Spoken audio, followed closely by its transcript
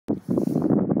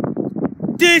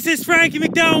This is Frankie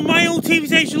McDowell, my own TV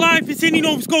station live in Sydney,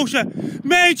 Nova Scotia.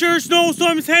 Major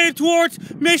snowstorm is headed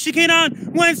towards Michigan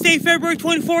on Wednesday, February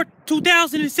 24th,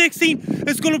 2016.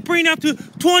 It's going to bring up to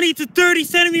 20 to 30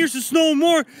 centimeters of snow or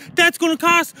more. That's going to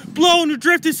cause blowing or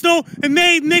drifted snow and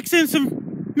may mix in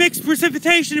some mixed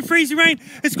precipitation and freezing rain.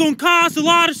 It's going to cause a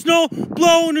lot of snow,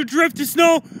 blowing or drifted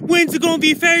snow. Winds are going to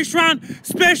be very strong,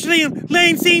 especially in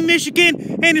Lansing,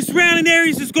 Michigan, and the surrounding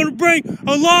areas. It's going to bring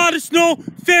a lot of snow,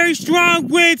 very strong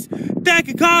winds that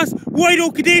could cause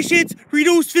whiteout conditions,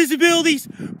 reduced visibilities,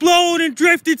 blowing and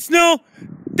drifted snow.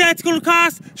 That's going to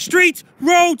cause streets,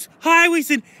 roads,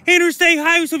 highways, and interstate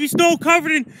highways will be snow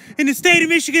covered in the state of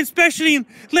Michigan, especially in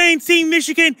Lansing,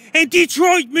 Michigan, and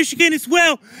Detroit, Michigan as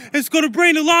well. It's going to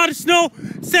bring a lot of snow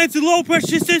since the low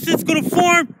pressure system is going to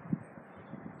form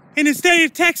in the state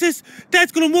of Texas.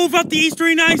 That's going to move up the eastern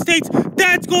United States.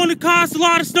 That's going to cause a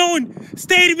lot of snow in the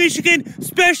state of Michigan,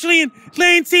 especially in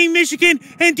Lansing, Michigan,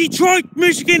 and Detroit,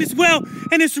 Michigan as well,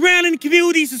 and the surrounding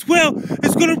communities as well.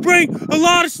 It's going to bring a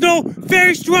lot of snow,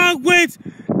 very strong winds.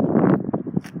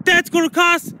 That's going to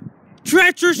cause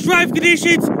treacherous drive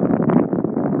conditions,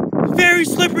 very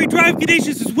slippery drive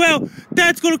conditions as well.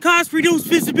 That's going to cause reduced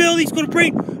visibility. It's going to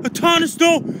bring a ton of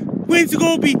snow. Winds are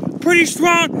going to be pretty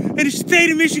strong in the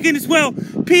state of Michigan as well.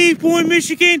 People in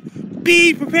Michigan,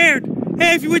 be prepared.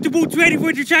 Have your winter boots ready,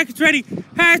 winter jackets ready,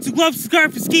 hats and gloves,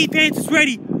 scarf and ski pants is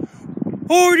ready.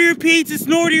 Order your pizzas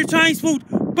and order your Chinese food.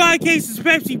 Buy cases of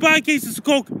Pepsi, buy cases of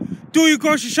Coke. Do your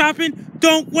grocery shopping.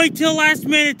 Don't wait till last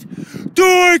minute. Do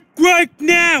it right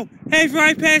now. Have your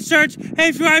iPads charged,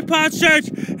 have your iPods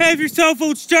charged, have your cell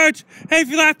phones charged, have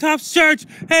your laptops charged,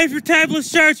 have your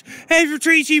tablets charged, have your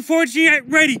 3G, 4G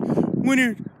ready. When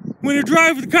you're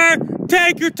driving the car,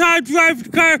 take your time driving the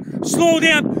car, slow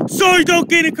down so you don't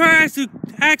get in car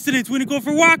accidents. When you go for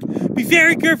a walk, be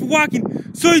very careful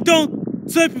walking so you don't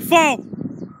slip and fall.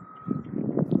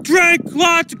 Drink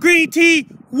lots of green tea,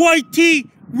 white tea,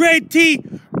 red tea.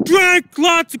 Drink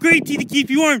lots of green tea to keep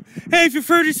you warm. Have your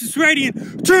furnace is ready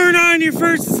and turn on your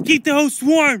furnace to keep the house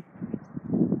warm.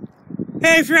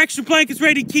 Have your extra blankets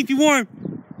ready to keep you warm.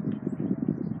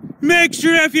 Make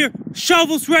sure you have your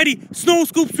shovels ready, snow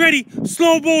scoops ready,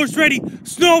 snow blowers ready,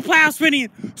 snow plows ready,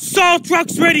 and salt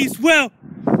trucks ready as well.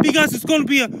 Because it's going to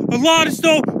be a lot of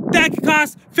snow that can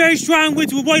cause very strong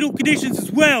winds with whiteout conditions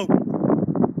as well.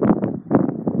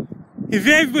 If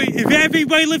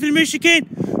everybody living in Michigan,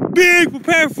 be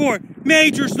prepared for it.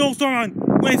 Major snowstorm on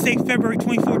Wednesday, February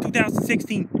 24,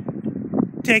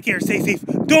 2016. Take care, stay safe.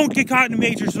 Don't get caught in a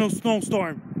major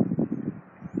snowstorm.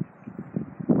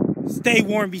 Stay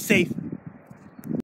warm, be safe.